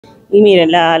Y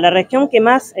miren, la región que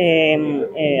más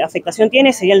afectación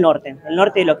tiene sería el norte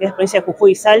de lo que es provincia de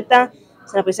Jujuy y Salta.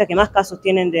 Es una provincia que más casos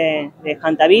tienen de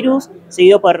hantavirus,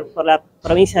 seguido por la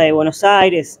provincia de Buenos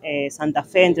Aires, Santa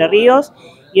Fe, Entre Ríos.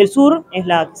 Y el sur es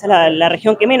quizás la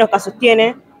región que menos casos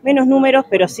tiene, menos números,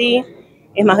 pero sí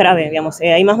es más grave, digamos,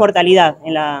 hay más mortalidad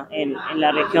en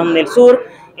la región del sur.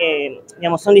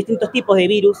 Digamos, son distintos tipos de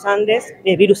virus Andes.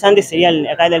 Virus Andes sería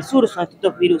acá del sur, son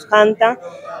distintos virus Hanta.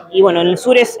 Y bueno, en el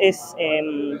sur es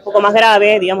un poco más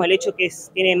grave, digamos, el hecho que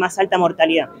tiene más alta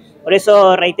mortalidad. Por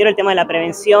eso reitero el tema de la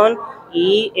prevención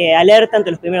y alerta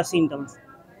ante los primeros síntomas.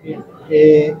 Bien.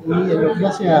 Y en lo que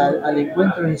hace al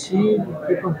encuentro en sí,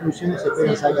 ¿qué conclusiones se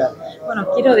pueden sacar? Bueno,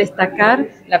 quiero destacar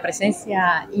la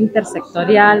presencia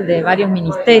intersectorial de varios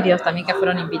ministerios también que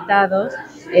fueron invitados.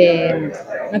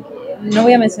 No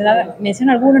voy a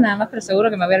menciono algunos nada más, pero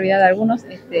seguro que me voy a olvidar de algunos.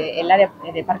 El área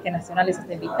de Parques Nacionales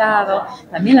está invitado,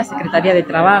 también la Secretaría de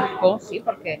Trabajo, ¿sí?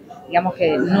 Porque digamos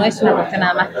que no es una cuestión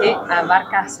nada más que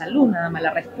abarca salud, nada más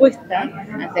la respuesta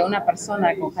ante una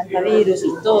persona con hantavirus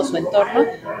y todo su entorno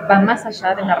va más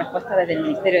allá de una respuesta desde el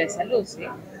Ministerio de Salud, ¿sí?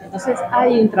 Entonces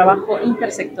hay un trabajo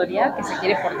intersectorial que se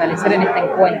quiere fortalecer en este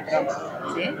encuentro,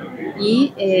 ¿sí?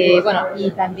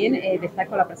 Y también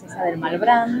destaco la presencia del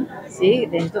Malbrán, ¿sí?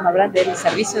 Del Malbrán del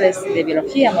Servicio de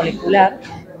Biología Molecular,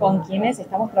 con quienes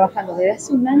estamos trabajando desde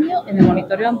hace un año en el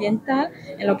monitoreo ambiental,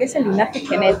 en lo que es el linaje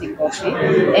genético, ¿sí?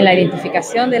 En la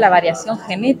identificación de la variación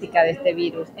genética de este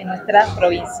virus en nuestra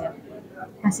provincia.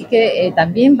 Así que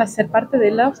también va a ser parte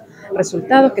de los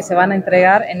resultados que se van a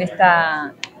entregar en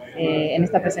esta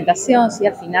presentación, ¿sí?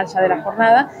 Al final ya de la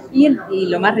jornada, y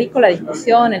lo más rico, la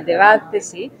discusión, el debate,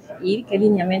 ¿sí? Y qué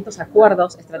lineamientos,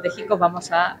 acuerdos estratégicos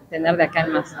vamos a tener de acá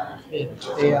en más.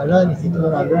 Hablaba del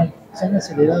Instituto Malbrán, se han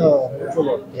acelerado mucho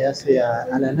lo que hace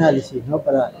al análisis, ¿no?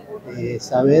 Para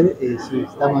saber si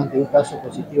estamos ante un caso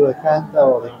positivo de Hanta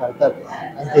o descartar.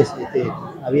 Antes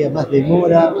había más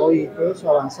demora, hoy todo eso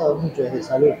ha avanzado mucho desde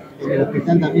salud. En el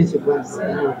hospital también se pueden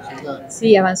tener los resultados.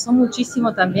 Sí, avanzó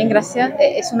muchísimo también gracias,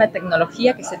 es una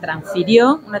tecnología que se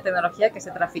transfirió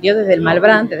desde el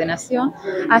Malbrán, desde Nación,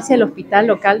 hacia el hospital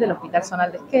local del Hospital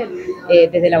Zonal de Esquel,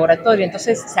 desde el laboratorio.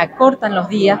 Entonces se acortan los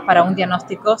días para un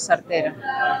diagnóstico certero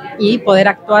y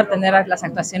poder tener las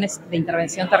actuaciones de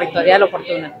intervención territorial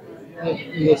oportunas.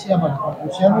 Y decíamos, las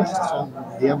conclusiones son,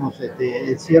 digamos,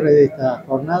 el cierre de esta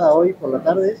jornada hoy por la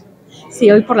tarde.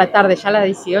 Sí, hoy por la tarde, ya a las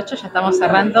 18, ya estamos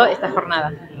cerrando esta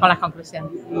jornada con las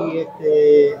conclusiones. Y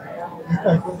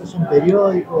estos encuentros son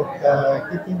periódicos, ¿cada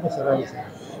qué tiempo se realizan?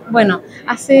 Bueno,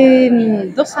 hace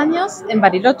 2 años en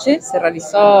Bariloche se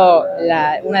realizó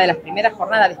una de las primeras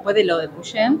jornadas después de lo de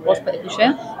Puyén, post de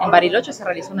Puyén. En Bariloche se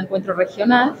realizó un encuentro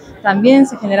regional, también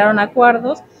se generaron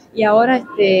acuerdos y ahora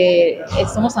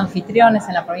somos anfitriones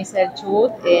en la provincia del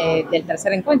Chubut del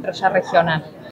tercer encuentro ya regional.